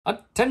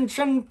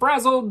Attention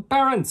frazzled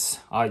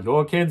parents! Are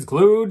your kids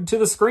glued to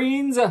the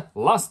screens,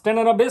 lost in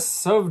an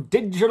abyss of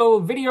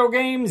digital video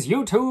games,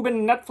 YouTube,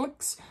 and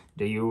Netflix?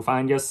 Do you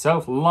find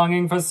yourself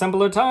longing for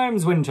simpler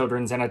times when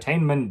children's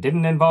entertainment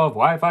didn't involve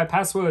Wi-Fi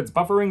passwords,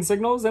 buffering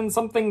signals, and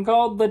something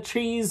called the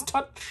cheese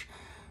touch?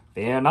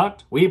 Fear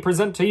not, we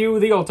present to you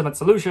the ultimate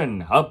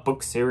solution, a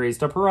book series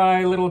to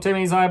pry little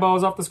Timmy's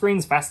eyeballs off the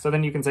screens faster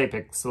than you can say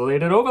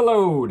pixelated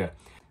overload.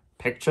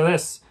 Picture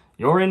this.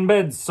 You're in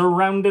bed,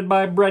 surrounded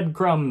by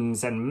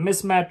breadcrumbs and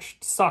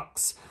mismatched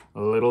socks.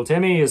 Little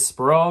Timmy is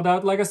sprawled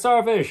out like a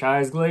starfish,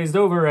 eyes glazed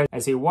over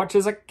as he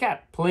watches a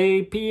cat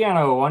play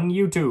piano on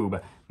YouTube.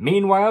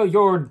 Meanwhile,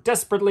 you're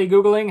desperately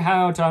Googling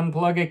how to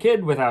unplug a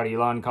kid without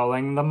Elon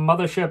calling the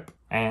mothership.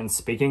 And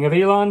speaking of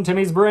Elon,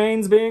 Timmy's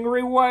brain's being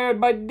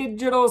rewired by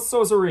digital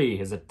sorcery.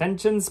 His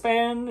attention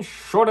span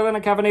shorter than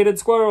a caffeinated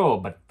squirrel,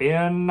 but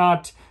fear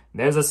not.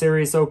 There's a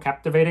series so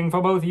captivating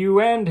for both you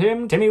and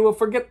him, Timmy will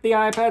forget the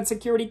iPad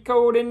security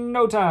code in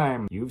no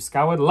time. You've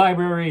scoured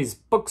libraries,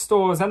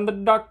 bookstores, and the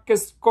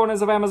darkest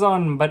corners of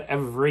Amazon, but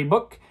every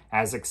book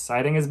as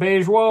exciting as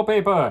beige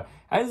wallpaper,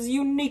 as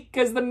unique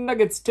as the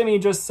nuggets Timmy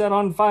just set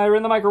on fire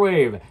in the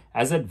microwave,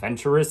 as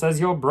adventurous as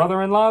your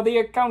brother-in-law the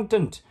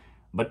accountant.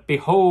 But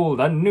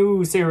behold, a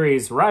new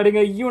series, riding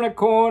a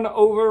unicorn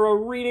over a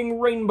reading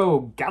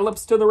rainbow,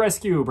 gallops to the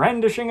rescue,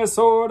 brandishing a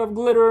sword of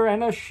glitter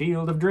and a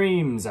shield of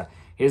dreams.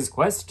 His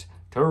quest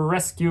to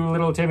rescue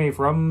little Timmy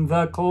from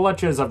the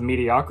clutches of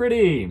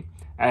mediocrity.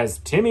 As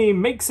Timmy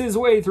makes his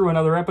way through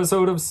another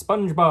episode of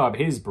SpongeBob,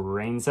 his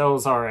brain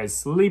cells are as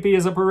sleepy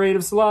as a parade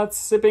of sloths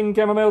sipping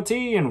chamomile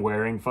tea and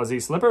wearing fuzzy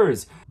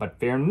slippers. But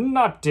fear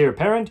not, dear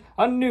parent,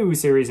 a new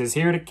series is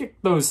here to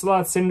kick those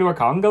sloths into a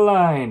conga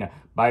line.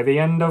 By the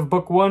end of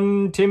book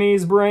 1,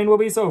 Timmy's brain will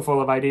be so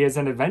full of ideas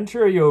and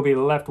adventure you'll be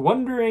left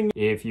wondering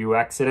if you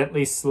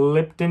accidentally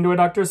slipped into a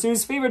Dr.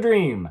 Seuss fever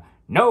dream.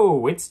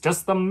 No, it's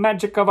just the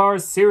magic of our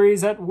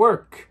series at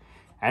work.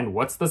 And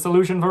what's the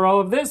solution for all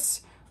of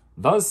this?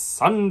 The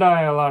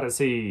Sundial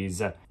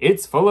Odysseys.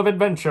 It's full of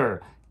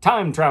adventure,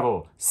 time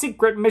travel,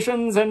 secret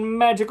missions, and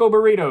magical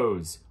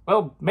burritos.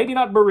 Well, maybe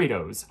not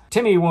burritos.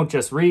 Timmy won't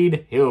just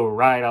read, he'll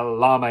ride a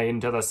llama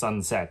into the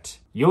sunset.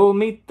 You'll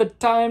meet the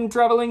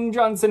time-traveling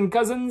Johnson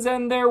cousins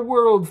and their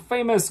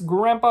world-famous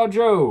Grandpa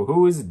Joe,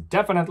 who is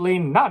definitely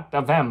not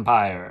a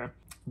vampire.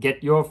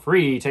 Get your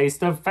free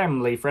taste of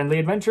family-friendly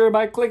adventure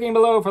by clicking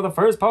below for the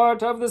first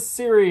part of the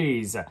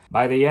series.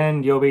 By the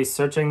end, you'll be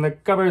searching the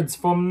cupboards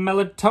for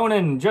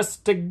melatonin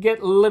just to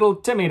get little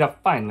Timmy to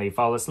finally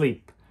fall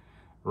asleep.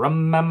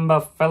 Remember,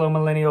 fellow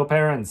millennial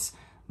parents,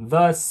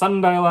 the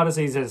Sundial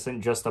Odysseys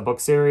isn't just a book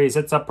series,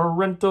 it's a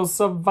parental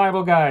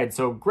survival guide,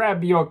 so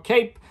grab your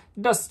cape,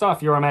 dust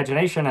off your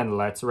imagination, and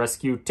let's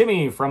rescue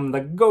Timmy from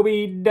the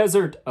Gobi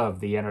Desert of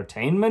the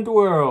entertainment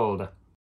world.